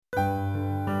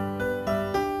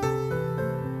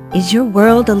Is your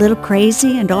world a little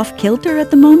crazy and off kilter at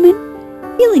the moment?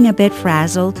 Feeling a bit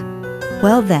frazzled?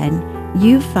 Well then,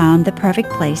 you've found the perfect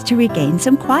place to regain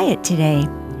some quiet today.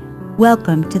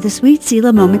 Welcome to the Sweet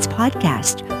Selah Moments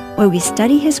podcast, where we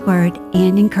study His Word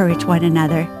and encourage one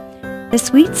another. The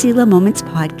Sweet Selah Moments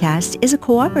podcast is a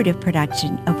cooperative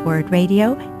production of Word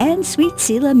Radio and Sweet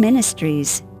Selah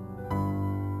Ministries.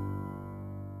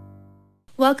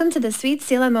 Welcome to the Sweet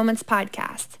Selah Moments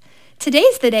podcast.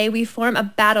 Today's the day we form a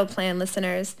battle plan,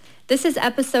 listeners. This is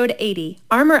episode 80,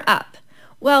 Armor Up.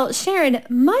 Well, Sharon,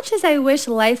 much as I wish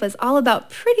life was all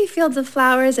about pretty fields of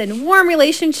flowers and warm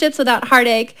relationships without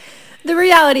heartache, the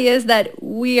reality is that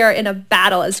we are in a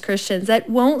battle as Christians that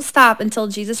won't stop until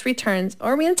Jesus returns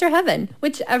or we enter heaven,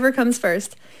 whichever comes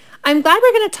first. I'm glad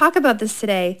we're going to talk about this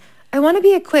today. I want to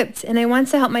be equipped, and I want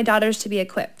to help my daughters to be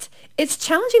equipped. It's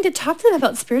challenging to talk to them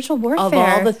about spiritual warfare. Of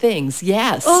all the things,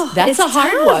 yes. Oh, that's a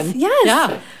hard tough. one. Yes.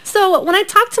 Yeah. So when I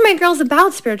talk to my girls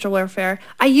about spiritual warfare,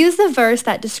 I use the verse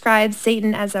that describes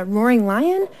Satan as a roaring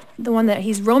lion, the one that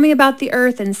he's roaming about the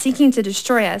earth and seeking to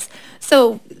destroy us.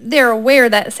 So they're aware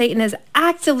that Satan is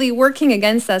actively working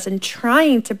against us and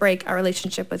trying to break our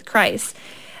relationship with Christ.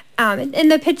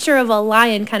 And the picture of a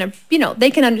lion kind of, they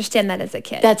can understand that as a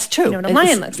kid. That's true. You know what a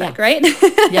lion looks like, right?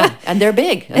 Yeah, and they're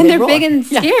big. And they're roar. big and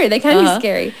scary. Yeah. They can be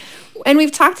scary. And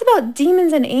we've talked about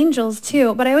demons and angels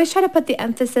too, but I always try to put the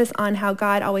emphasis on how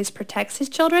God always protects his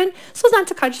children so as not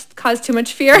to cause too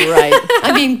much fear. Right.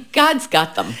 I mean, God's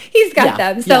got them. He's got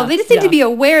them. So they just need to be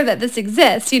aware that this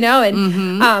exists, and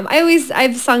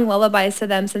I've sung lullabies to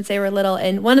them since they were little.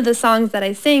 And one of the songs that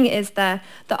I sing is the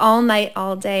all night,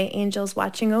 all day, angels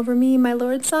watching over me, my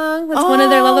Lord song. That's one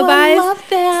of their lullabies. I love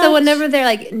that. So whenever they're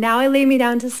like, now I lay me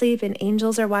down to sleep and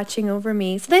angels are watching over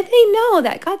me, so that they know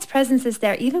that God's presence is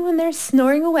there, even when they're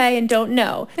snoring away and don't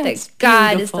know That's that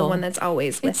God beautiful. is the one that's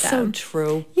always with It's them. so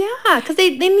true. Yeah, because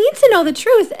they need to know the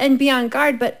truth and be on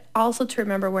guard, but also to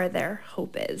remember where their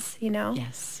hope is,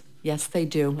 Yes, they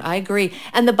do. I agree.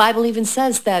 And the Bible even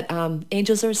says that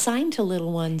angels are assigned to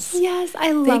little ones. Yes,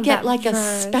 I love They get that like verse.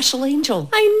 a special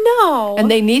angel. I know. And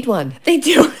they need one. They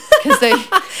do. Because they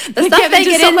the stuff get they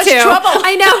into get so into. much trouble.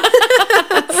 I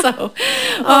know.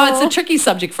 It's a tricky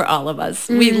subject for all of us.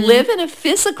 We live in a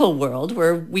physical world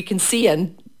where we can see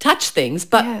and touch things,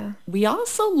 but we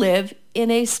also live in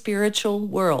a spiritual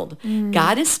world.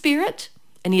 God is spirit,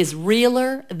 and he is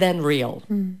realer than real.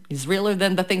 He's realer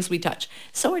than the things we touch.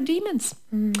 So are demons.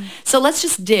 So let's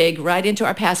just dig right into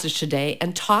our passage today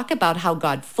and talk about how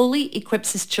God fully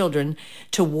equips his children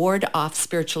to ward off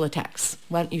spiritual attacks.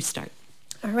 Why don't you start?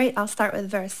 All right, I'll start with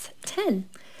verse 10.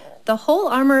 The whole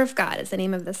armor of God is the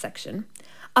name of this section.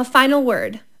 A final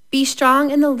word. Be strong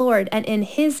in the Lord and in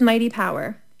his mighty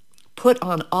power. Put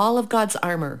on all of God's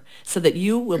armor so that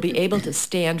you will be able to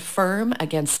stand firm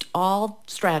against all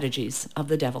strategies of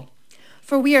the devil.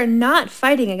 For we are not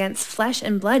fighting against flesh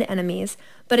and blood enemies,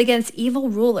 but against evil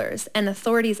rulers and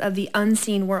authorities of the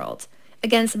unseen world,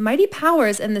 against mighty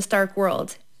powers in this dark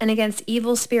world, and against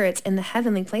evil spirits in the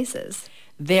heavenly places.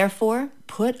 Therefore,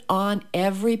 put on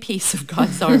every piece of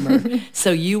God's armor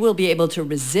so you will be able to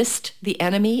resist the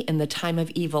enemy in the time of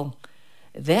evil.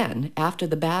 Then, after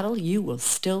the battle, you will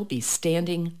still be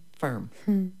standing firm.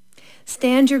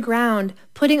 Stand your ground,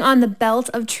 putting on the belt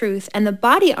of truth and the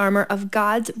body armor of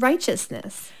God's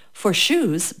righteousness. For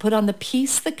shoes, put on the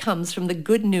peace that comes from the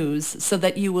good news so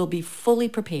that you will be fully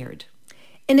prepared.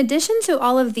 In addition to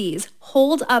all of these,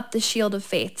 hold up the shield of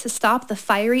faith to stop the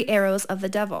fiery arrows of the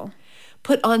devil.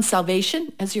 Put on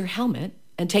salvation as your helmet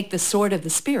and take the sword of the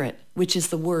Spirit, which is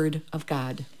the word of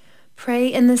God. Pray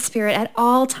in the Spirit at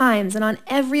all times and on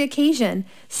every occasion.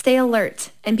 Stay alert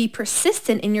and be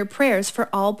persistent in your prayers for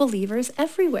all believers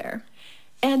everywhere.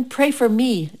 And pray for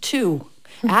me, too.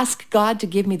 Ask God to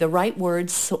give me the right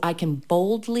words so I can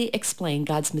boldly explain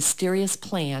God's mysterious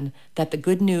plan that the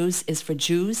good news is for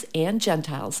Jews and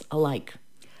Gentiles alike.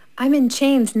 I'm in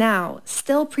chains now,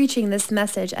 still preaching this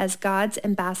message as God's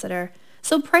ambassador.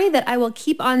 So pray that I will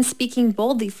keep on speaking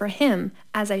boldly for him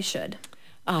as I should.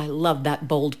 I love that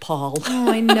bold Paul.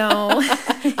 Oh, I know.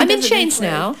 I'm in chains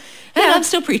now, and I'm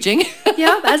still preaching.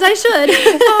 Yep, as I should.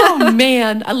 Oh,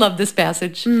 man. I love this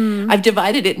passage. I've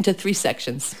divided it into 3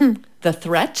 sections. The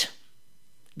threat,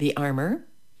 the armor,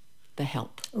 the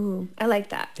help. Ooh, I like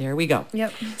that. There we go.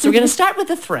 Yep. So we're going to start with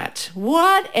the threat.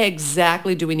 What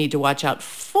exactly do we need to watch out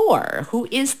for? Who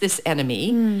is this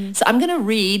enemy? So I'm going to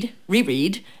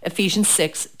reread Ephesians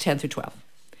 6, 10 through 12.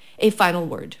 A final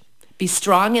word. Be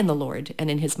strong in the Lord and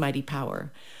in his mighty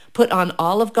power. Put on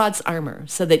all of God's armor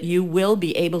so that you will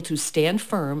be able to stand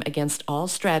firm against all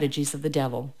strategies of the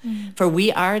devil. For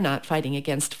we are not fighting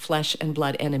against flesh and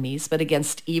blood enemies, but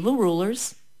against evil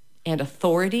rulers, and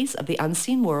authorities of the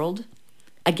unseen world,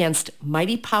 against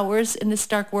mighty powers in this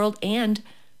dark world, and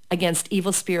against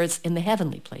evil spirits in the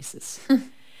heavenly places.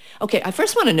 Okay, I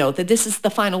first want to note that this is the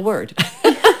final word.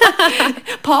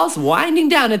 Paul's winding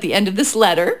down at the end of this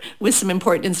letter with some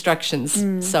important instructions.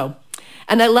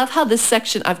 And I love how this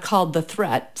section I've called the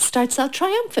threat starts out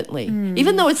triumphantly.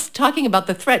 Even though it's talking about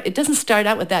the threat, it doesn't start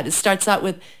out with that. It starts out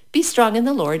with, be strong in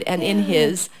the Lord and in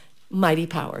his mighty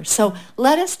power. So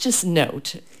let us just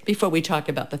note, before we talk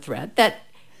about the threat, that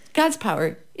God's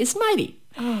power is mighty.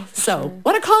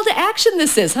 What a call to action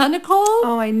this is, huh, Nicole?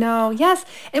 Oh, I know. Yes.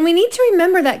 And we need to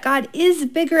remember that God is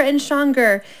bigger and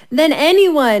stronger than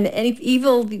anyone and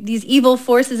these evil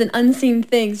forces and unseen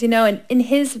things, and in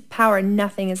his power,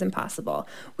 nothing is impossible.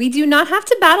 We do not have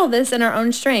to battle this in our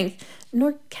own strength,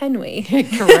 nor can we.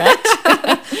 Correct.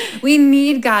 We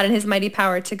need God and his mighty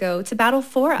power to go to battle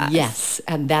for us. Yes,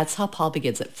 and that's how Paul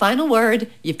begins it. Final word,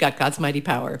 you've got God's mighty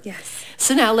power. Yes.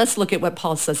 So now let's look at what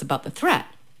Paul says about the threat.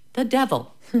 The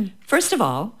devil. First of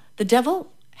all, the devil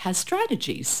has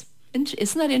strategies.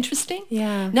 Isn't that interesting?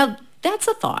 Yeah. Now, that's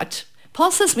a thought.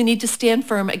 Paul says we need to stand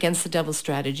firm against the devil's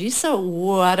strategies. So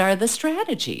what are the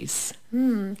strategies?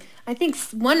 I think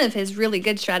one of his really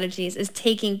good strategies is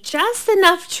taking just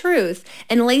enough truth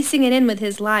and lacing it in with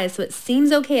his lies so it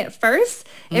seems okay at first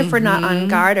if we're not on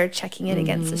guard or checking it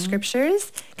against the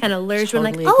scriptures. Kind of lures when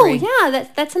Totally like, oh, agree. yeah,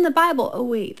 that's in the Bible. Oh,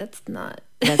 wait, that's not.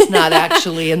 That's not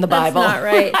actually in the Bible. That's not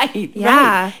right.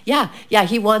 Right. Yeah.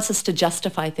 He wants us to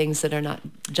justify things that are not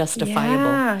justifiable.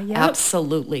 Yeah, yep.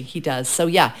 Absolutely, he does. So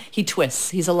yeah, he twists.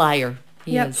 He's a liar.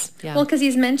 He is. Yeah. Well, because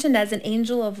he's mentioned as an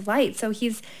angel of light. So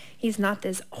he's not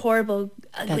this horrible,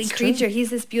 ugly That's creature. true. He's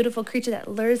this beautiful creature that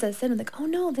lures us in. We're like, oh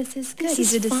no, this is good. This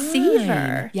He's is a fine.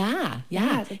 deceiver. Yeah.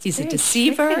 that's He's a very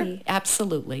deceiver, tricky.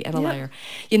 absolutely, and a Yep. liar.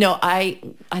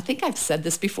 I think I've said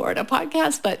this before in a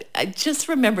podcast, but I just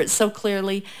remember it so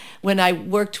clearly when I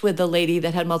worked with a lady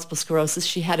that had multiple sclerosis.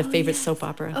 She had a favorite soap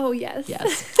opera. Oh, yes.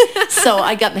 Yes. So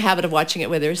I got in the habit of watching it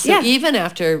with her. So even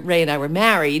after Ray and I were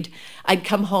married, I'd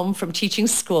come home from teaching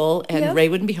school and Yep. Ray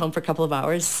wouldn't be home for a couple of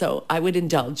hours. So I would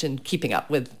indulge in keeping up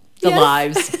with the Yes.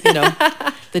 lives,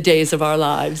 the days of our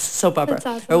lives, soap opera, That's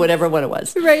awesome. or whatever one it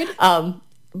was. Right.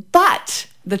 But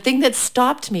the thing that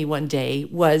stopped me one day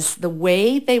was the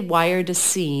way they wired a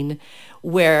scene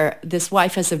where this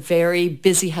wife has a very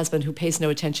busy husband who pays no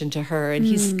attention to her, and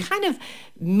he's kind of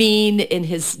mean in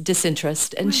his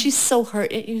disinterest, and she's so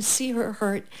hurt. And you see her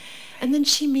hurt. And then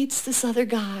she meets this other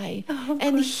guy,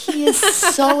 and he is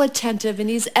so attentive, and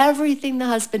he's everything the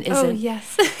husband isn't. Oh,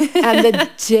 yes. And the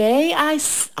day I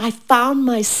found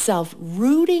myself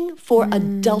rooting for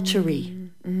adultery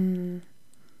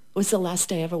was the last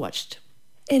day I ever watched.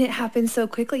 And it happens so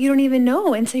quickly. You don't even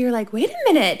know until you're like, wait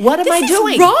a minute. What am I This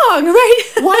doing? is wrong, right?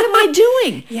 What am I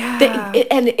doing? Yeah.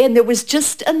 And there was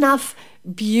just enough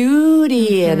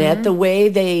beauty in it, the way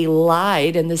they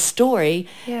lied in the story.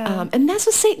 Yeah. And that's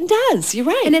what Satan does. You're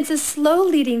right. And it's a slow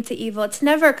leading to evil. It's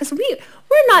never, because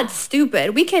we're not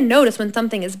stupid. We can notice when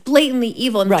something is blatantly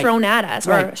evil and Right. thrown at us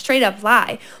or Right. a straight up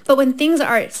lie. But when things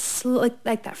are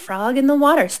like that frog in the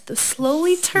water,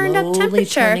 slowly turned up Slowly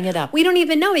temperature, turning it up. we don't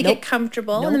even know. We Nope. get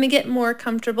comfortable Nope. and then we get more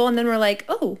comfortable and then we're like,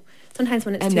 oh, sometimes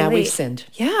when it's and too now late. we've sinned.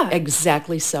 Yeah.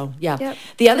 Exactly so. Yeah. Yep.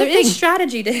 The other there thing is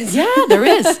strategy to his. Yeah, there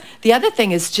is. The other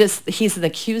thing is just he's an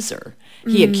accuser.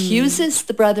 He accuses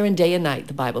the brethren day and night,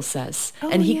 the Bible says,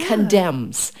 and he yeah.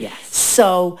 condemns. Yes.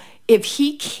 So if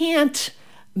he can't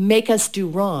make us do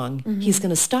wrong, he's going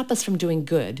to stop us from doing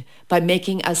good by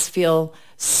making us feel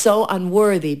so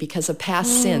unworthy because of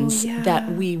past sins yeah. that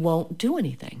we won't do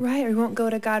anything. Right, or we won't go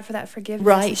to God for that forgiveness,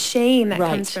 Right. the shame that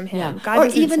Right. comes from him. Yeah. God Or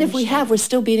doesn't even if send we shame. have, we're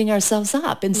still beating ourselves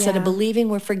up instead of Yeah. believing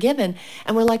we're forgiven.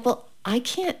 And we're like, well, I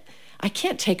can't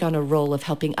take on a role of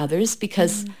helping others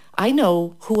because I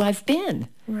know who I've been.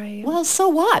 Right. Well, so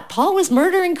what? Paul was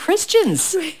murdering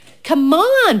Christians. Come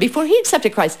on, before he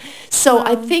accepted Christ. So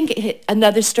I think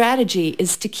another strategy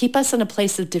is to keep us in a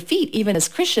place of defeat, even as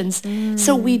Christians,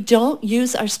 so we don't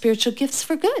use our spiritual gifts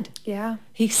for good. Yeah.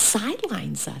 He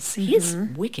sidelines us. He is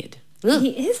wicked. Ugh.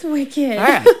 He is wicked. All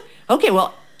right. Okay,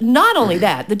 well, not only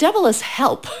that, the devil is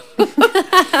help.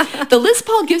 The list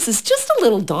Paul gives is just a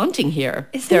little daunting here.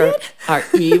 There it? are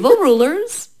evil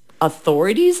rulers,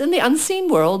 authorities in the unseen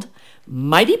world,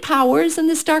 mighty powers in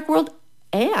this dark world,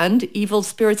 and evil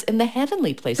spirits in the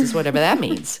heavenly places, whatever that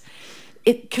means.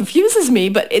 It confuses me,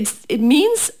 but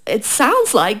it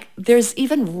sounds like there's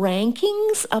even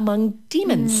rankings among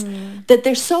demons, that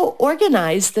they're so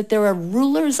organized that there are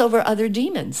rulers over other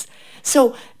demons.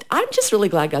 So I'm just really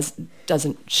glad God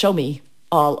doesn't show me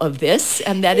all of this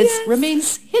and that it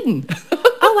remains hidden.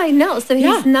 Oh, I know. So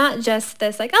he's not just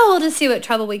this like, oh, we'll just see what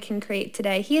trouble we can create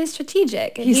today. He is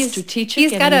strategic. And he's strategic.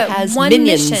 He's got and he has one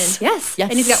minions. mission. Yes.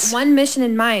 And he's got one mission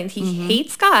in mind. He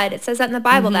hates God. It says that in the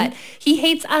Bible that he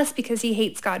hates us because he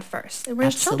hates God first. And we're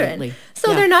his children.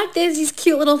 So they're not these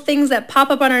cute little things that pop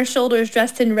up on our shoulders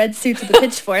dressed in red suits with a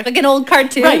pitchfork, like in old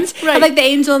cartoons. Right. Like the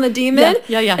angel and the demon.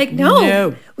 Yeah. Like,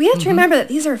 no. We have to remember that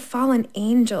these are fallen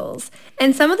angels.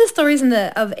 And some of the stories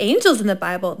of angels in the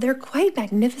Bible, they're quite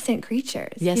magnificent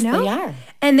creatures. Yes, they are.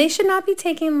 And they should not be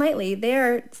taken lightly.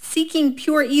 They're seeking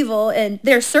pure evil and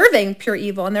they're serving pure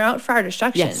evil and they're out for our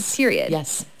destruction, period.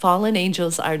 Yes. Fallen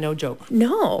angels are no joke.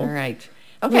 No. All right.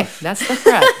 Okay, that's the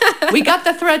threat. We got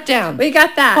the threat down. We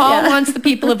got that. Paul wants the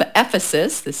people of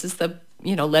Ephesus, this is the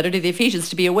letter to the Ephesians,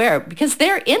 to be aware, because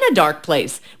they're in a dark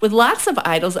place with lots of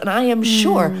idols, and I am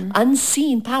sure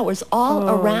unseen powers all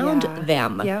around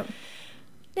them. Yep.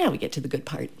 Now we get to the good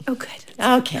part. Oh, good.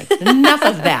 Okay, enough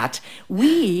of that.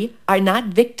 We are not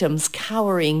victims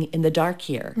cowering in the dark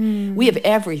here. We have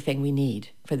everything we need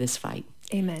for this fight.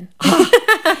 Amen.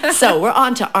 So we're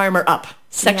on to Armor Up,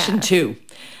 Section 2.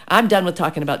 I'm done with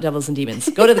talking about devils and demons.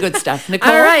 Go to the good stuff. Nicole?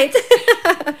 All right.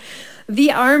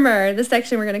 The armor, the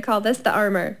section we're going to call this the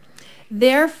armor.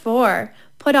 Therefore,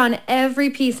 put on every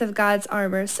piece of God's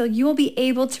armor so you will be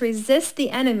able to resist the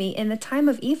enemy in the time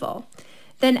of evil.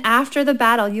 Then after the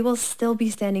battle, you will still be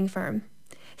standing firm.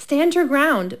 Stand your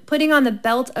ground, putting on the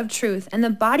belt of truth and the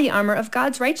body armor of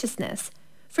God's righteousness.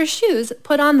 For shoes,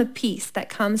 put on the peace that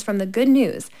comes from the good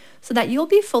news so that you'll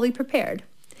be fully prepared.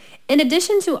 In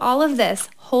addition to all of this,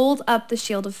 hold up the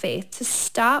shield of faith to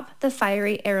stop the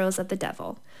fiery arrows of the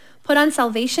devil. Put on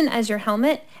salvation as your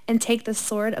helmet and take the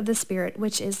sword of the Spirit,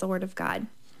 which is the word of God.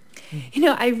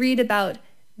 I read about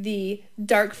the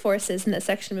dark forces in that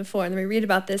section before, and then we read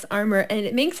about this armor, and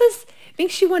it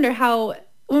makes you wonder how,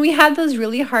 when we have those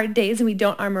really hard days and we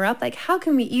don't armor up, like how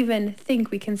can we even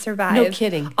think we can survive No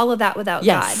kidding. all of that without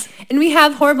God? And we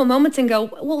have horrible moments and go,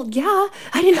 well, yeah,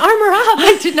 I didn't armor up.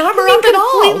 I didn't armor up at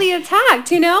all. Completely attacked,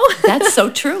 That's so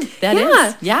true. That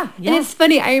is. Yeah. And it's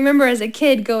funny. I remember as a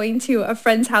kid going to a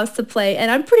friend's house to play, and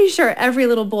I'm pretty sure every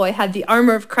little boy had the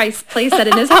Armor of Christ playset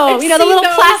in his home. The little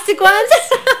plastic ones.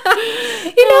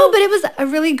 But it was a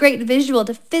really great visual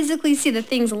to physically see the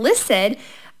things listed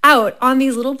out on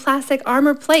these little plastic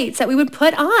armor plates that we would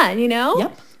put on,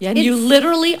 Yep. Yeah, and you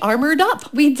literally armored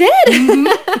up. We did. And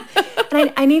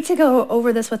I need to go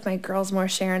over this with my girls more,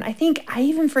 Sharon. I think I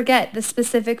even forget the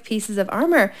specific pieces of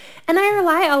armor. And I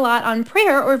rely a lot on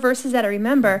prayer or verses that I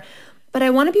remember. But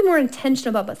I want to be more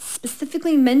intentional about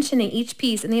specifically mentioning each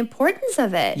piece and the importance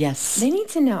of it. Yes. They need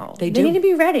to know. They do. They need to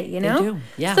be ready, They do,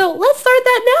 yeah. So let's start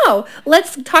that now.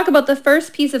 Let's talk about the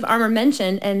first piece of armor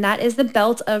mentioned, and that is the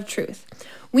belt of truth.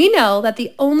 We know that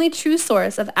the only true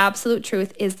source of absolute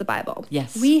truth is the Bible.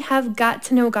 Yes. We have got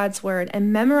to know God's word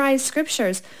and memorize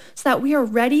scriptures so that we are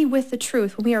ready with the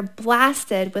truth when we are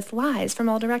blasted with lies from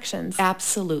all directions.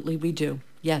 Absolutely, we do.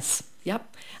 Yes.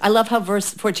 Yep. I love how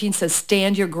verse 14 says,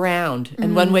 stand your ground.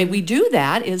 And one way we do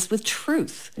that is with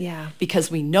truth. Yeah. Because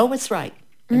we know it's right.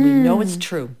 And we know it's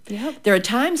true. Yep. There are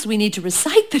times we need to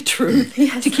recite the truth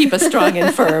to keep us strong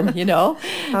and firm, Oh,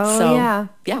 so, yeah.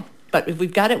 Yeah. But if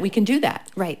we've got it, we can do that.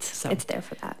 Right. So it's there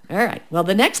for that. All right. Well,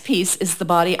 the next piece is the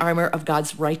body armor of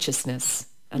God's righteousness.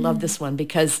 I love this one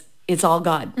because it's all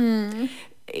God.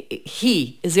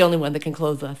 He is the only one that can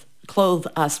clothe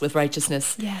us with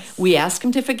righteousness. Yes. We ask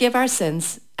him to forgive our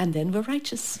sins, and then we're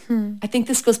righteous. I think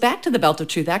this goes back to the belt of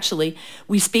truth, actually.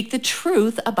 We speak the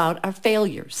truth about our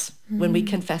failures when we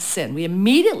confess sin. We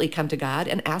immediately come to God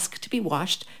and ask to be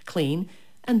washed clean,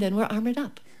 and then we're armored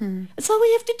up. That's all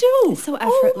we have to do. It's so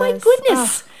Oh, my effortless.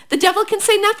 goodness. The devil can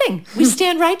say nothing. We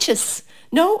stand righteous.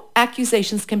 No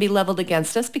accusations can be leveled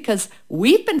against us because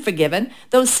we've been forgiven.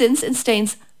 Those sins and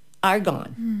stains are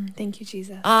gone. Thank you,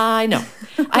 Jesus. I know.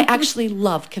 I actually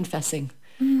love confessing.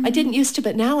 I didn't used to,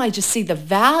 but now I just see the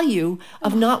value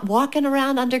of not walking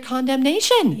around under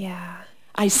condemnation. Yeah.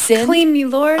 I sin. Clean me,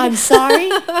 Lord. I'm sorry.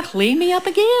 Clean me up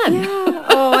again. Yeah.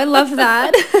 Oh, I love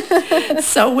that.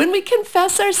 So when we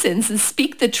confess our sins and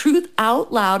speak the truth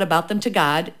out loud about them to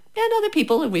God and other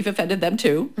people, and we've offended them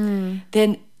too,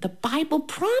 then the Bible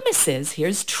promises,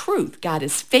 here's truth, God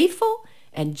is faithful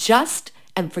and just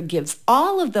and forgives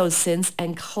all of those sins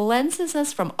and cleanses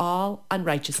us from all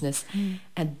unrighteousness.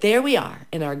 And there we are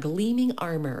in our gleaming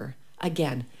armor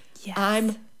again. Yes.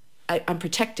 I'm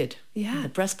protected. Yeah. The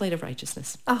breastplate of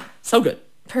righteousness. Oh. So good.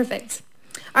 Perfect.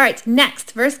 All right,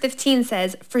 next, verse 15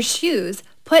 says, for shoes,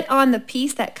 put on the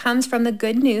peace that comes from the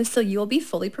good news so you'll be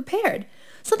fully prepared.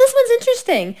 So this one's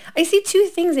interesting. I see two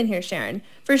things in here, Sharon.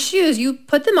 For shoes, you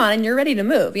put them on and you're ready to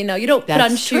move. You don't put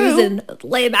on shoes and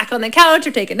lay back on the couch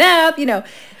or take a nap,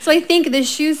 So I think the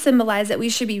shoes symbolize that we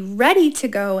should be ready to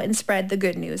go and spread the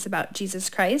good news about Jesus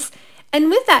Christ. And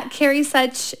with that carries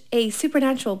such a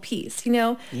supernatural peace,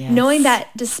 knowing that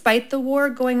despite the war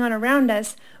going on around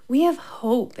us, we have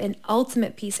hope and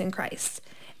ultimate peace in Christ.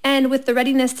 And with the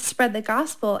readiness to spread the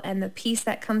gospel and the peace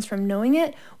that comes from knowing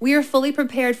it, we are fully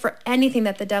prepared for anything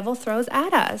that the devil throws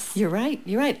at us. You're right.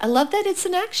 I love that it's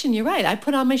an action. You're right. I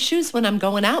put on my shoes when I'm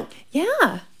going out.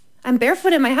 Yeah. I'm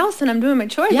barefoot in my house when I'm doing my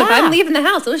chores. Yeah. If I'm leaving the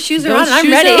house, those shoes are on and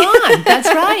I'm ready. Are on. That's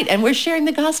right. And we're sharing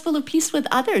the gospel of peace with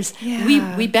others.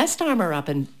 Yeah. We best armor up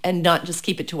and not just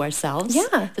keep it to ourselves.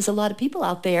 Yeah. There's a lot of people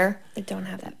out there that don't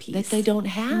have that peace. That they don't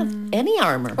have any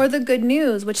armor. Or the good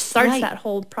news, which starts that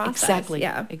whole process. Exactly.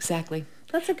 Yeah. Exactly.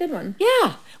 That's a good one.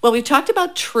 Yeah. Well, we've talked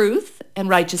about truth and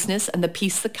righteousness and the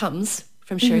peace that comes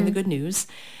from sharing the good news.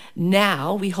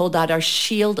 Now we hold out our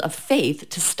shield of faith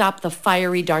to stop the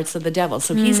fiery darts of the devil.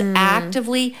 So he's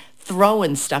actively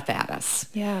throwing stuff at us.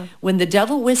 Yeah. When the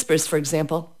devil whispers, for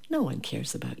example, no one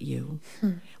cares about you,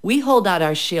 we hold out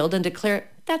our shield and declare,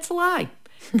 that's a lie.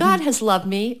 God has loved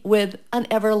me with an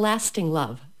everlasting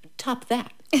love. Top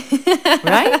that.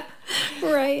 Right?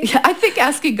 Right. Yeah, I think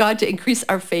asking God to increase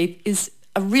our faith is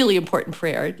a really important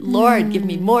prayer. Lord, give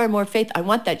me more and more faith. I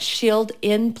want that shield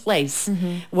in place.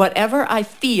 Whatever I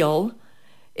feel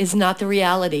is not the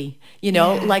reality.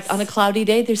 Like on a cloudy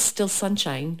day, there's still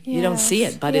sunshine. You don't see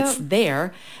it, but it's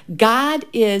there. God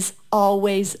is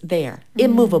always there,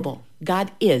 immovable.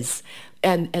 God is.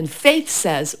 And faith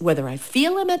says whether I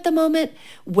feel him at the moment,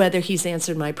 whether he's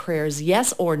answered my prayers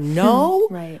yes or no,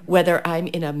 whether I'm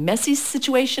in a messy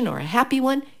situation or a happy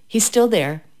one, he's still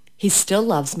there. He still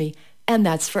loves me. And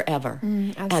that's forever.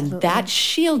 And that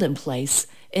shield in place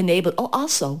enabled,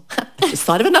 also, I just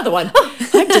thought of another one.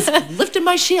 I'm just lifting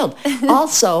my shield.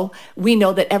 Also, we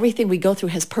know that everything we go through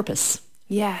has purpose.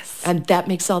 Yes. And that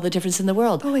makes all the difference in the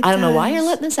world. Oh, I don't know why you're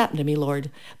letting this happen to me,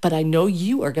 Lord, but I know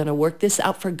you are going to work this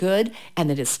out for good and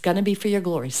that it's going to be for your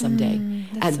glory someday.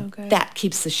 That's and so good. That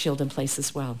keeps the shield in place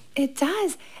as well. It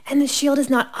does. And the shield is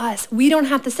not us. We don't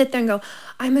have to sit there and go,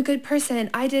 I'm a good person.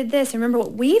 I did this. Remember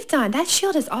what we've done. That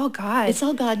shield is all God. It's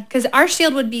all God. Because our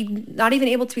shield would be not even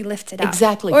able to be lifted up.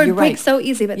 Exactly. Or You're break right. so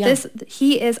easily. But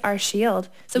he is our shield.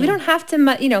 So we don't have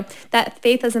to, that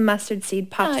faith as a mustard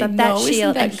seed pops up that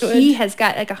shield. Isn't that good? He has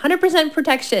got like 100%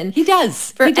 protection. He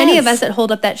does. For He any of does. us that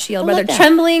hold up that shield, I love whether that.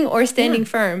 trembling or standing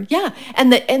firm. Yeah.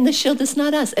 And the shield is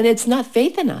not us. And it's not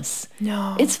faith in us.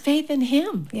 No. It's faith in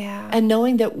him. Yeah. And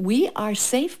knowing that we are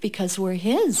safe because we're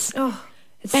his. Oh,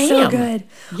 it's Bam. so good.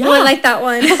 Yeah. Oh, I like that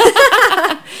one.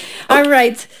 All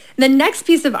right. The next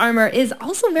piece of armor is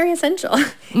also very essential.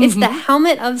 It's the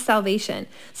helmet of salvation.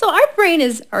 So our brain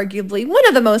is arguably one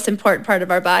of the most important part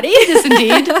of our body. It is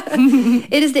indeed.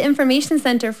 It is the information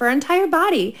center for our entire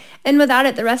body. And without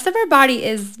it, the rest of our body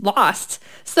is lost.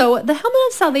 So the helmet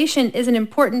of salvation is an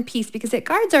important piece because it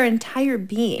guards our entire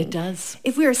being. It does.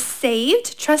 If we are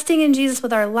saved, trusting in Jesus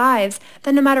with our lives,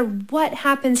 then no matter what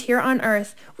happens here on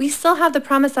earth, we still have the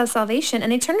promise of salvation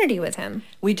and eternity with him.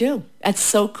 We do. That's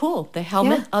so cool. The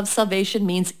helmet of salvation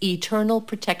means eternal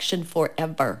protection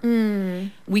forever.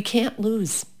 We can't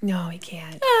lose. No, we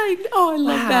can't. I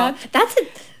love that.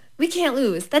 We can't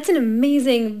lose. That's an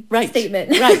amazing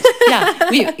statement. Right.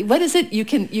 Yeah. What is it? You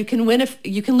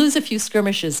can lose a few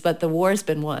skirmishes, but the war's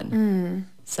been won.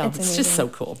 So it's just so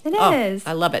cool. It is.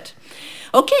 I love it.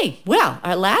 Okay, well,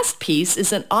 our last piece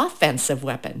is an offensive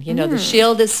weapon. The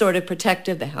shield is sort of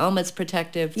protective, the helmet's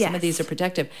protective, some of these are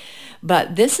protective.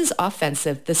 But this is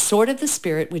offensive, the sword of the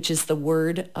Spirit, which is the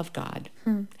word of God.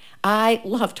 I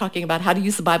love talking about how to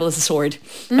use the Bible as a sword.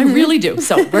 I really do.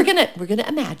 So we're gonna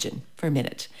imagine for a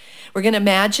minute. We're gonna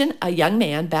imagine a young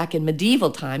man back in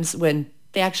medieval times when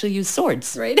they actually used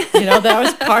swords. Right. That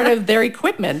was part of their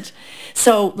equipment.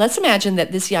 So let's imagine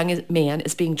that this young man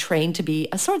is being trained to be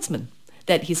a swordsman,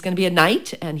 that he's going to be a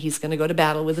knight and he's going to go to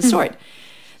battle with a sword.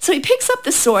 So he picks up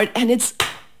the sword and it's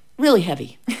really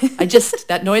heavy.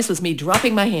 That noise was me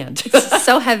dropping my hand.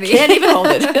 So heavy. Can't even hold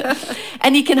it.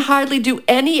 And he can hardly do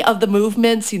any of the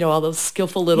movements, all those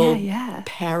skillful little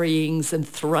parryings and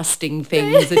thrusting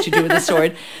things that you do with the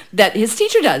sword that his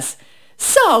teacher does.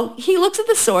 So he looks at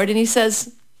the sword and he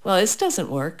says, well, this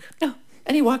doesn't work. Oh.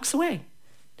 And he walks away.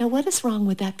 Now, what is wrong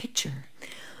with that picture?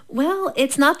 Well,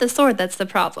 it's not the sword that's the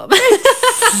problem.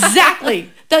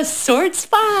 Exactly. The sword's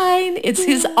fine. It's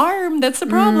his arm that's the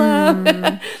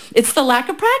problem. It's the lack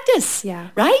of practice. Yeah.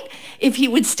 Right? If he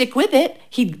would stick with it,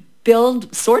 he'd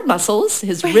build sword muscles.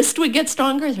 His wrist would get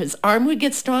stronger. His arm would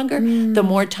get stronger. The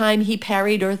more time he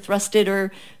parried or thrusted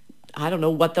or I don't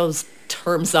know what those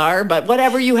terms are, but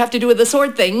whatever you have to do with the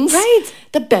sword things,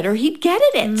 the better he'd get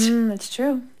at it. That's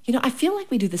true. You know, I feel like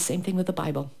we do the same thing with the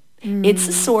Bible. It's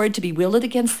a sword to be wielded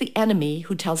against the enemy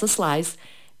who tells us lies,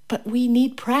 but we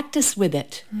need practice with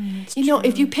it. You know,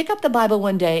 if you pick up the Bible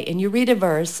one day and you read a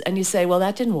verse and you say, well,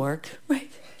 that didn't work.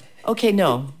 Okay,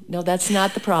 no, that's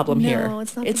not the problem here.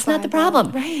 It's not the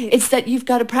problem. Right. It's that you've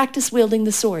got to practice wielding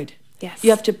the sword. Yes.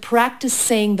 You have to practice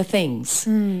saying the things,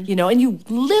 you know, and you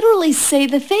literally say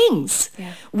the things.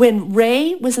 Yeah. When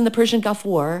Ray was in the Persian Gulf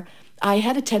War, I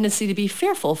had a tendency to be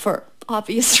fearful for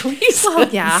obvious reasons. Well,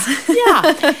 yeah.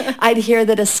 I'd hear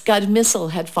that a Scud missile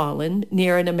had fallen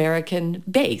near an American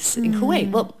base in Kuwait.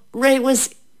 Well, Ray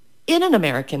was in an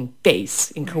American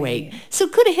base in Kuwait, so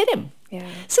it could have hit him. Yeah.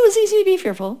 So it was easy to be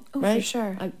fearful, right? For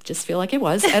sure. I just feel like it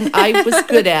was, and I was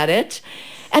good at it.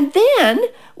 And then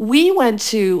we went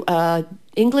to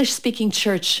English-speaking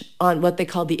church on what they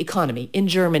call the Economy in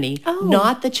Germany,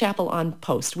 not the Chapel on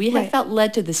Post. We had felt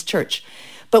led to this church.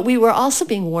 But we were also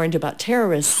being warned about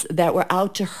terrorists that were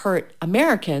out to hurt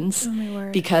Americans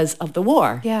because of the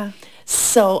war. Yeah.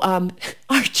 So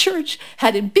our church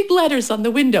had in big letters on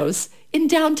the windows, in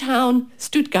downtown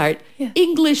Stuttgart,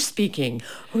 English speaking.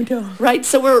 Oh, no. Right?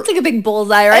 So It's like a big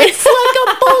bullseye, right? it's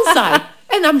like a bullseye.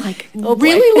 And I'm like,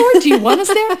 really, Lord, do you want us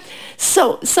there?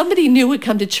 So somebody new would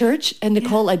come to church, and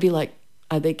Nicole, I'd be like,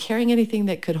 are they carrying anything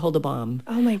that could hold a bomb?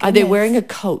 Oh, my goodness. Are they wearing a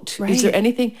coat? Is there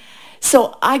anything?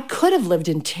 So I could have lived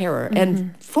in terror.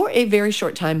 And for a very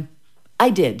short time,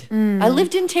 I did. I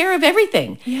lived in terror of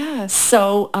everything. Yes.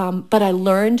 So, but I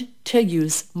learned to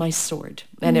use my sword.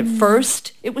 And at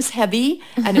first, it was heavy,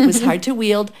 and it was hard to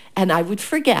wield, and I would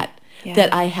forget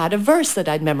that I had a verse that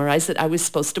I'd memorized that I was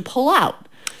supposed to pull out.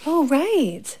 Oh,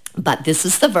 right. But this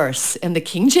is the verse in the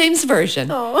King James Version.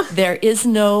 There is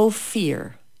no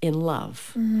fear in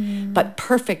love, but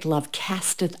perfect love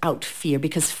casteth out fear,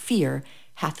 because fear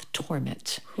hath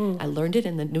torment. I learned it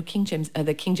in the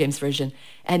the King James Version,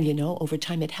 and you know, over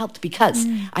time it helped, because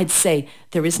I'd say,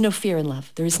 there is no fear in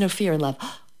love. There is no fear in love.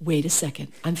 Wait a second,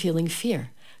 I'm feeling fear.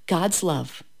 God's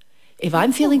love. If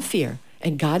I'm feeling fear,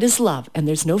 and God is love, and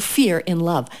there's no fear in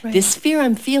love, this fear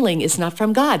I'm feeling is not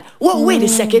from God. Whoa, wait a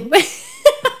second.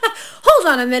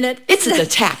 Hold on a minute. It's an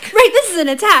attack. Right, this is an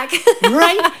attack.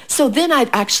 Right? So then I'd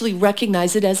actually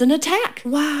recognize it as an attack.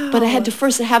 Wow. But I had to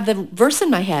first have the verse in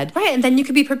my head. Right, and then you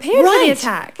could be prepared for the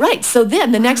attack. Right. So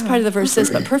then the next part of the verse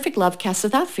says, but perfect love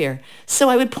casteth out fear. So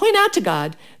I would point out to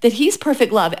God that he's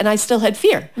perfect love, and I still had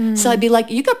fear. So I'd be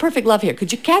like, you got perfect love here.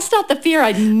 Could you cast out the fear?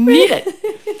 I need it.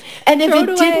 And if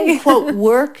it didn't, quote,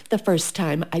 work the first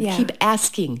time, I'd keep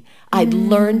asking. I'd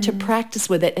learn to practice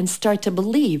with it and start to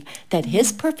believe that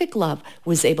his perfect love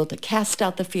was able to cast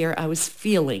out the fear I was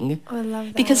feeling. Oh, I love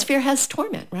that. Because fear has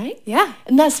torment, right? Yeah.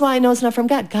 And that's why I know it's not from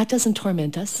God. God doesn't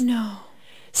torment us. No.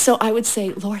 So I would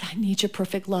say, Lord, I need your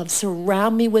perfect love.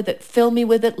 Surround me with it. Fill me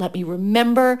with it. Let me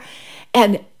remember.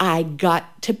 And I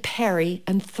got to parry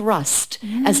and thrust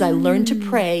as I learned to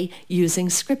pray using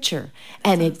scripture.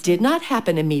 And it did not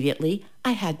happen immediately.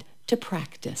 I had to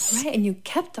practice. Right, and you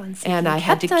kept on saying, and I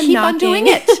had to keep on doing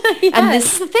it. Yes. And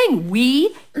this is the thing.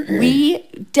 We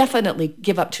definitely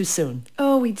give up too soon.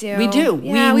 Oh, we do. We do.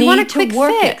 Yeah, we want a need quick to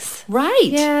work fix. it. Right.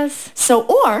 Yes. So,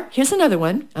 or here's another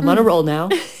one. I'm on a roll now.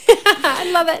 I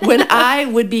love it. When I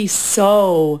would be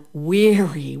so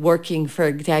weary working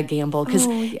for Dad Gamble, because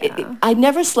I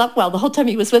never slept well. The whole time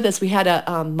he was with us, we had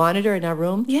a monitor in our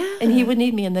room, and he would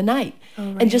need me in the night.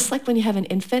 Oh, right. And just like when you have an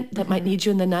infant that might need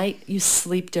you in the night, you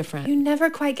sleep different. You never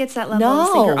quite get to that level of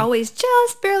sleep. You're always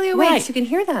just barely awake, so you can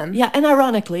hear them. Yeah, and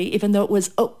ironically, even though it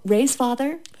was Ray's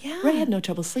father, Ray had no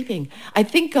trouble sleeping. I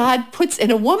think God puts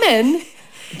in a woman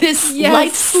this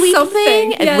light sleep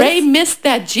thing, and Ray missed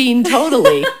that gene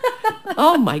totally.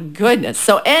 Oh my goodness.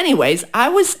 So anyways, I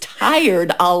was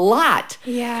tired a lot.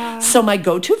 Yeah. So my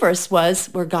go-to verse was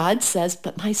where God says,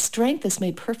 but my strength is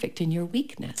made perfect in your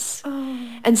weakness.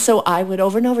 Oh. And so I would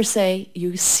over and over say,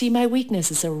 you see my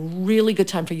weakness. It's a really good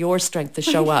time for your strength to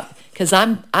show up, because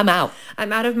I'm out.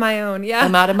 I'm out of my own. Yeah.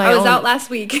 I'm out of my own. I was out last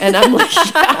week. And I'm like,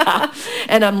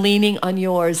 and I'm leaning on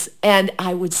yours. And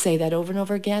I would say that over and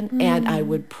over again, and I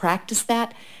would practice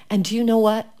that. And do you know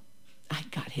what? I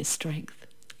got his strength.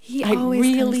 He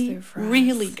always comes through for us.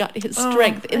 Really got his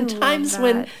strength in times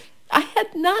when I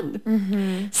had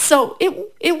none. So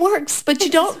it works, but you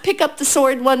don't pick up the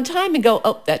sword one time and go,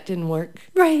 oh, that didn't work.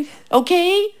 Right.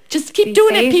 Okay? Just keep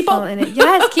doing it, people. In it.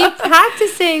 Yes, keep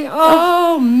practicing.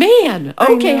 Oh, man.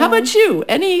 Okay, how about you?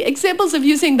 Any examples of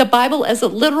using the Bible as a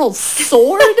literal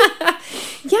sword?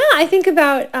 Yeah, I think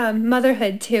about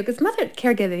motherhood, too, because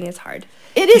caregiving is hard.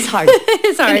 It is hard. It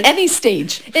is hard. In any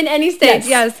stage. In any stage,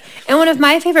 yes. And one of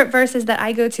my favorite verses that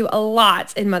I go to a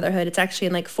lot in motherhood, it's actually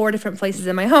in like 4 different places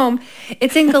in my home.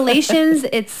 It's in Galatians.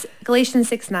 It's Galatians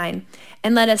 6:9.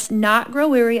 And let us not grow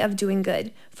weary of doing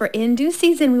good, for in due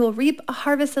season we will reap a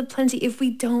harvest of plenty if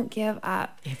we don't give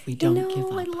up. If we don't give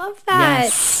up. I love that.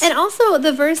 Yes. And also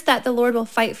the verse that the Lord will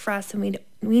fight for us and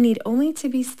we need only to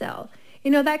be still.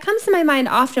 That comes to my mind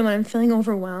often when I'm feeling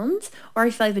overwhelmed or I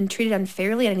feel I've been treated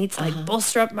unfairly and I need to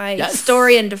bolster up my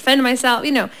story and defend myself.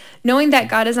 Knowing that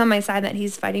God is on my side, that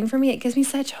he's fighting for me, it gives me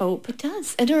such hope. It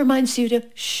does. And it reminds you to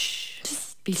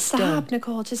just be still. Stop,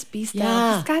 Nicole. Just be still.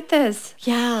 Yeah. Just got this.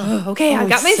 Yeah. Okay, I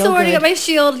got my sword. I got my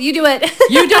shield. You do it.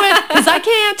 You do it, because I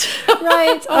can't.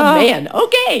 Right. Oh, man.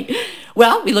 Okay.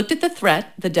 Well, we looked at the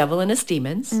threat, the devil and his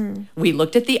demons. We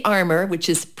looked at the armor, which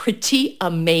is pretty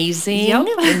amazing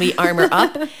when we armor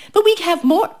up. But we have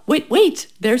more.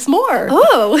 Wait, there's more.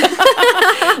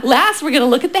 Oh. Last, we're going to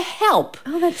look at the help.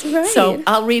 Oh, that's right. So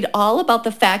I'll read all about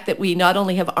the fact that we not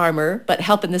only have armor, but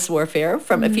help in this warfare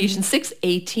from Ephesians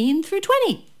 6:18 through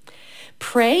 20.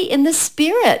 Pray in the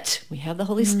Spirit. We have the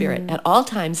Holy Spirit at all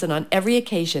times and on every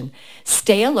occasion.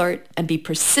 Stay alert and be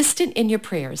persistent in your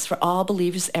prayers for all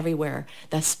believers everywhere.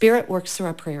 The Spirit works through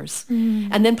our prayers.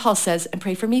 And then Paul says, and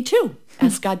pray for me too.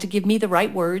 Ask God to give me the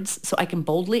right words so I can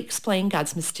boldly explain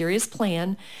God's mysterious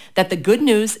plan that the good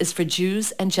news is for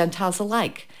Jews and Gentiles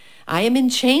alike. I am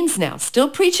in chains now, still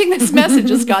preaching this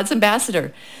message as God's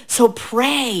ambassador. So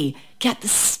pray, get the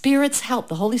Spirit's help,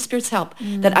 the Holy Spirit's help,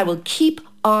 that I will keep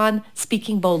on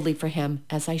speaking boldly for him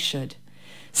as I should.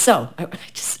 So I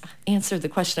just answered the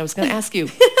question I was going to ask you.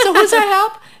 So who's our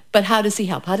help? But how does he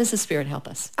help? How does the Spirit help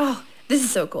us? Oh, this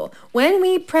is so cool. When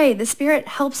we pray, the Spirit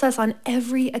helps us on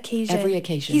every occasion. Every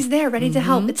occasion. He's there ready to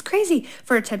help. It's crazy.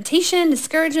 For temptation,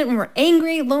 discouragement, when we're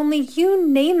angry, lonely, you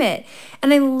name it.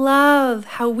 And I love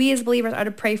how we as believers are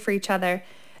to pray for each other.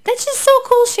 That's just so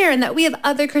cool, Sharon, that we have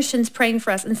other Christians praying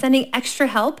for us and sending extra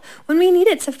help when we need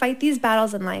it to fight these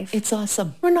battles in life. It's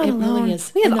awesome. We're not alone. It really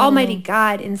is. We have Almighty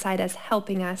God inside us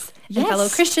helping us. Yes. And fellow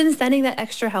Christians sending that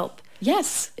extra help.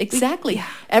 Yes, exactly.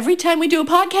 Every time we do a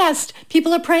podcast,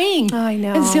 people are praying. Oh, I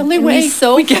know. And it's the only way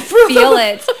we get through. Feel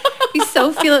it. We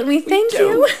so feel it, and we thank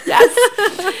you. Yes.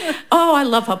 Oh, I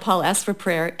love how Paul asked for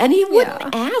prayer. And he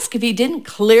wouldn't ask if he didn't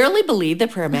clearly believe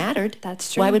that prayer mattered.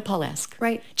 That's true. Why would Paul ask?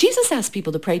 Right. Jesus asked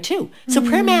people to pray too. So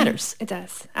prayer matters. It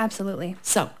does. Absolutely.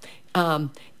 So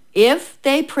if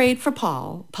they prayed for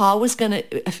Paul,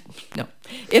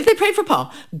 if they prayed for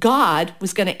Paul, God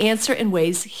was going to answer in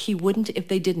ways he wouldn't if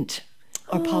they didn't.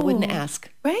 Or Paul wouldn't ask.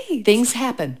 Right. Things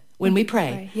happen when we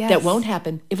pray that won't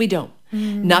happen if we don't.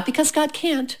 Not because God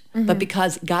can't, but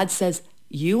because God says,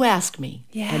 you ask me,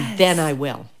 and then I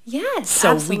will. Yes,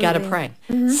 So absolutely. we got to pray.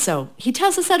 So he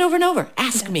tells us that over and over.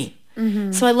 Ask me.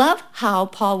 So I love how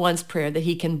Paul wants prayer that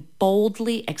he can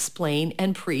boldly explain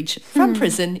and preach from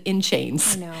prison in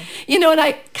chains. I know. And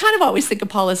I kind of always think of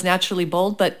Paul as naturally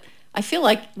bold, but I feel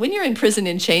like when you're in prison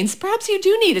in chains, perhaps you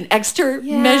do need an extra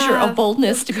measure of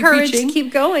boldness to be courage preaching. to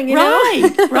keep going, you know?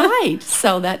 Right.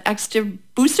 So that extra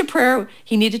boost of prayer,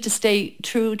 he needed to stay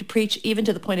true to preach even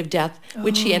to the point of death,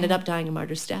 which he ended up dying a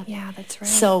martyr's death. Yeah, that's right.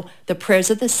 So the prayers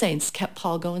of the saints kept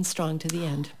Paul going strong to the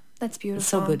end. That's beautiful.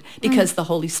 So good. Because the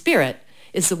Holy Spirit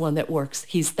is the one that works.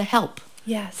 He's the help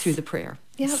through the prayer.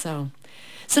 Yep. So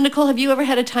Nicole, have you ever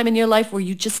had a time in your life where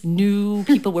you just knew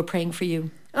people were praying for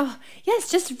you? Oh,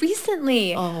 yes, just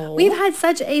recently. Oh. We've had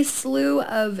such a slew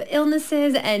of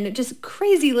illnesses and just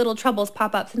crazy little troubles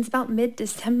pop up since about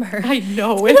mid-December. I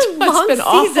know. It's been a long been season.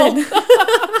 awful.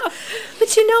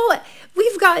 But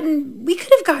we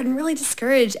could have gotten really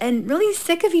discouraged and really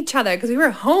sick of each other because we were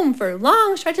home for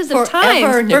long stretches of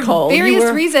time Nicole. for various You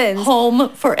were reasons. Home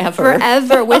forever.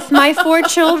 Forever with my 4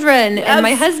 children and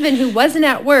my husband who wasn't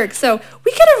at work. So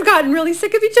we could have gotten really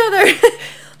sick of each other.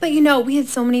 But we had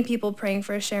so many people praying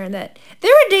for Sharon that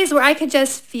there were days where I could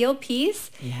just feel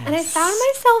peace. Yes. And I found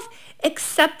myself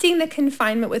accepting the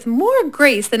confinement with more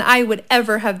grace than I would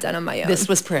ever have done on my own. This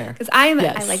was prayer. Because I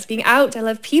like being out. I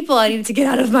love people. I needed to get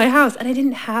out of my house. And I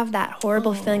didn't have that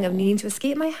horrible feeling of needing to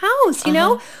escape my house, you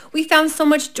know? We found so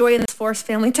much joy in this forced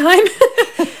family time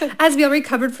as we all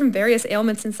recovered from various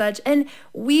ailments and such. And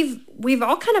we've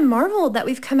all kind of marveled that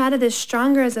we've come out of this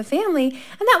stronger as a family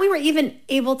and that we were even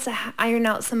able to iron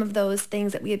out some of those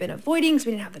things that we had been avoiding because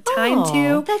we didn't have the time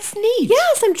to. That's neat. Yeah,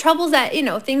 some troubles that,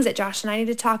 things that Josh and I need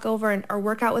to talk over or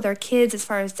work out with our kids as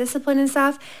far as discipline and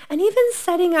stuff. And even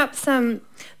setting up some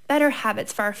better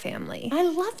habits for our family. I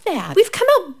love that. We've come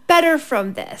out better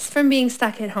from this, from being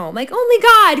stuck at home. Like only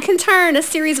God can turn a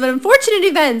series of unfortunate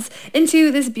events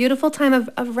into this beautiful time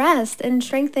of rest and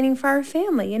strengthening for our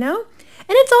family, And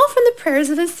it's all from the prayers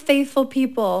of his faithful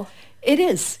people. It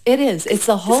is. It's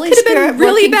the Holy Spirit. Spirit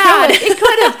Really bad. It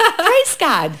could have. Praise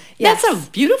God. Yes. That's a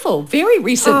beautiful, very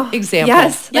recent example.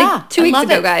 Yes. Yeah. Like 2 weeks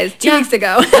ago, guys. 2 weeks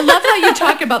ago. I love how you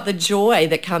talk about the joy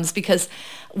that comes, because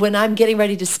when I'm getting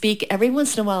ready to speak, every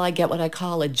once in a while I get what I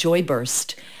call a joy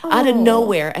burst out of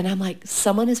nowhere. And I'm like,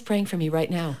 someone is praying for me right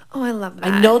now. Oh, I love that.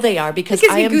 I know they are, because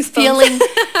I am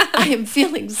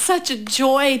feeling such a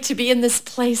joy to be in this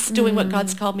place doing what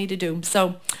God's called me to do.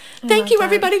 So thank you,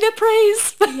 everybody that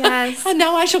prays. Yes. And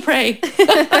now I shall pray.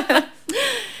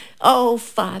 Oh,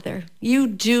 Father, you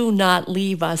do not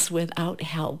leave us without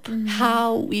help.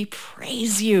 How we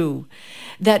praise you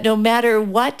that no matter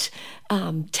what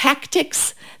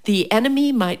tactics the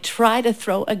enemy might try to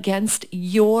throw against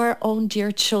your own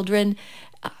dear children,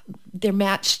 they're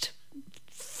matched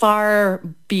far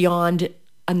beyond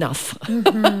enough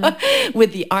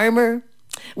with the armor,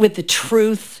 with the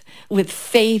truth, with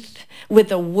faith, with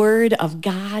the word of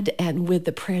God, and with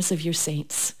the prayers of your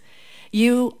saints.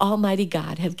 You, Almighty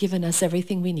God, have given us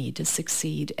everything we need to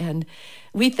succeed. And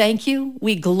we thank you.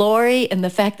 We glory in the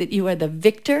fact that you are the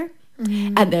victor,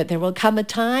 and that there will come a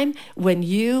time when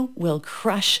you will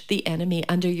crush the enemy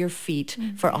under your feet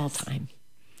for all time.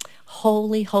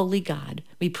 Holy, holy God,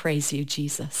 we praise you,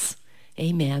 Jesus.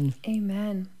 Amen.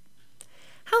 Amen.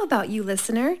 How about you,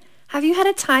 listener? Have you had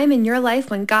a time in your life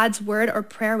when God's word or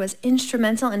prayer was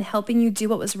instrumental in helping you do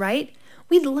what was right?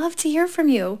 We'd love to hear from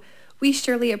you. We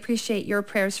surely appreciate your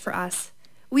prayers for us.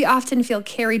 We often feel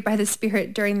carried by the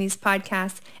Spirit during these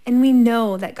podcasts, and we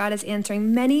know that God is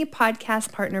answering many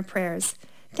podcast partner prayers.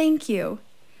 Thank you.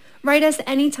 Write us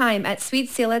anytime at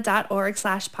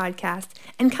sweetselah.org/podcast,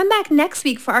 and come back next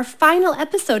week for our final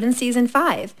episode in Season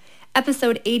 5,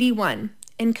 Episode 81,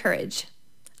 Encourage.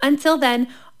 Until then,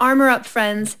 armor up,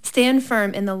 friends. Stand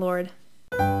firm in the Lord.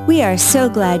 We are so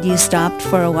glad you stopped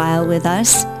for a while with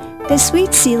us. The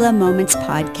Sweet Selah Moments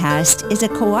podcast is a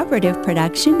cooperative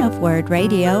production of Word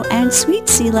Radio and Sweet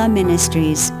Selah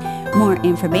Ministries. More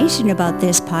information about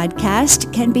this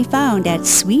podcast can be found at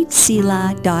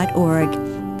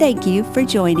sweetselah.org. Thank you for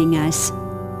joining us.